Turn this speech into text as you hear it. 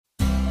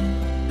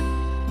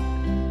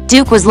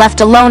Duke was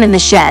left alone in the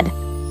shed.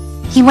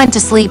 He went to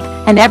sleep,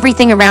 and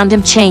everything around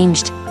him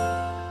changed.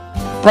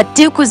 But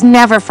Duke was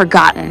never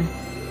forgotten.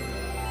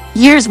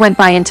 Years went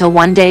by until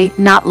one day,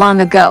 not long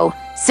ago,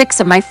 6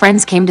 of my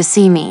friends came to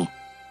see me.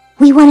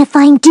 We want to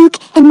find Duke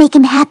and make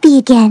him happy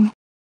again.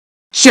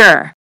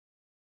 Sure.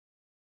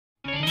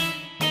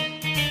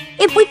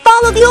 If we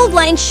follow the old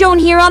lines shown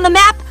here on the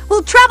map,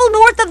 we'll travel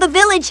north of the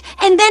village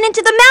and then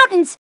into the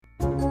mountains.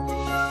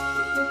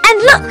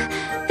 And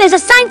look! There's a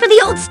sign for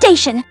the old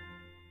station.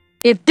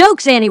 If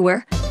Duke's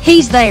anywhere,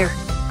 he's there.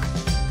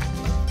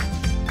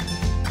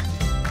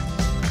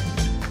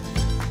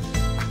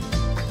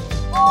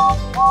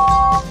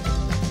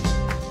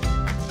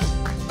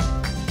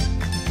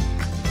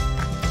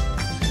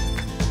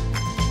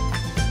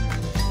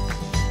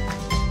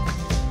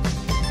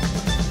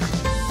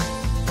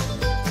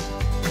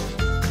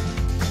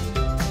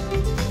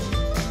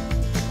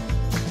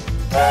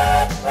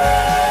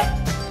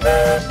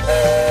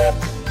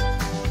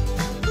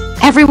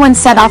 Everyone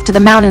set off to the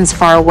mountains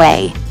far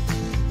away.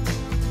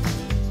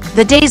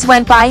 The days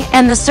went by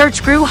and the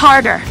search grew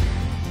harder,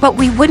 but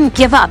we wouldn't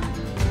give up.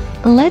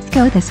 Let's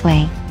go this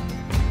way.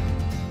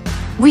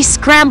 We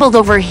scrambled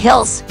over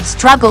hills,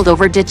 struggled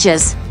over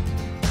ditches.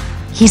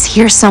 He's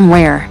here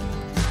somewhere.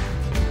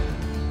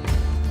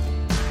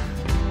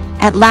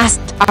 At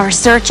last, our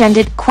search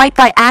ended quite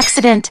by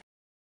accident.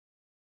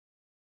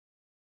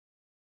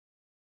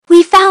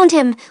 We found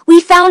him!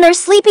 We found our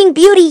sleeping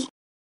beauty!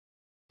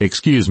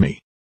 Excuse me,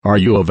 are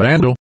you a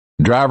vandal?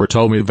 Driver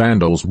told me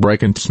vandals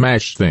break and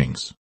smash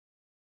things.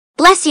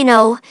 Bless you,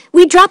 no.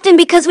 We dropped him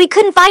because we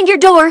couldn't find your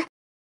door.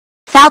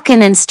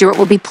 Falcon and Stuart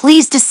will be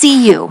pleased to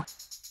see you.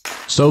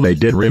 So they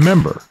did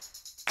remember.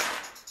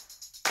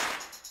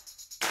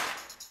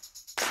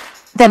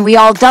 Then we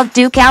all dug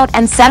Duke out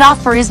and set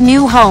off for his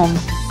new home.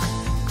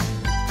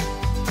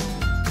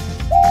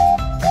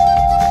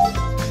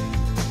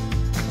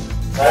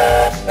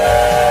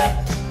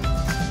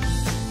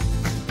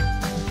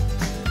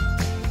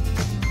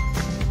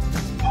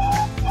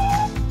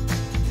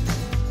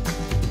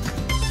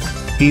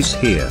 He's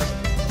here.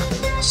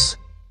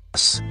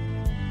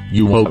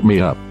 You woke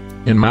me up.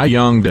 In my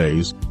young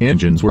days,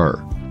 engines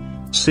were.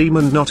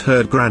 Seaman not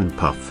heard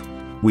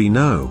Grandpuff. We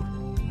know.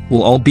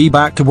 We'll all be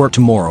back to work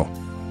tomorrow.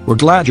 We're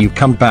glad you've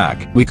come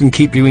back. We can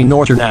keep you in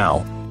order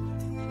now.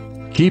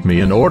 Keep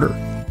me in order.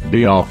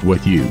 Be off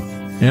with you,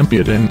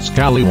 impudent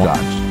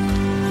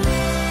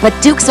scallywags. But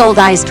Duke's old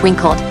eyes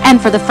twinkled,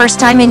 and for the first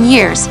time in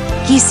years,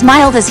 he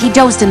smiled as he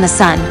dozed in the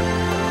sun.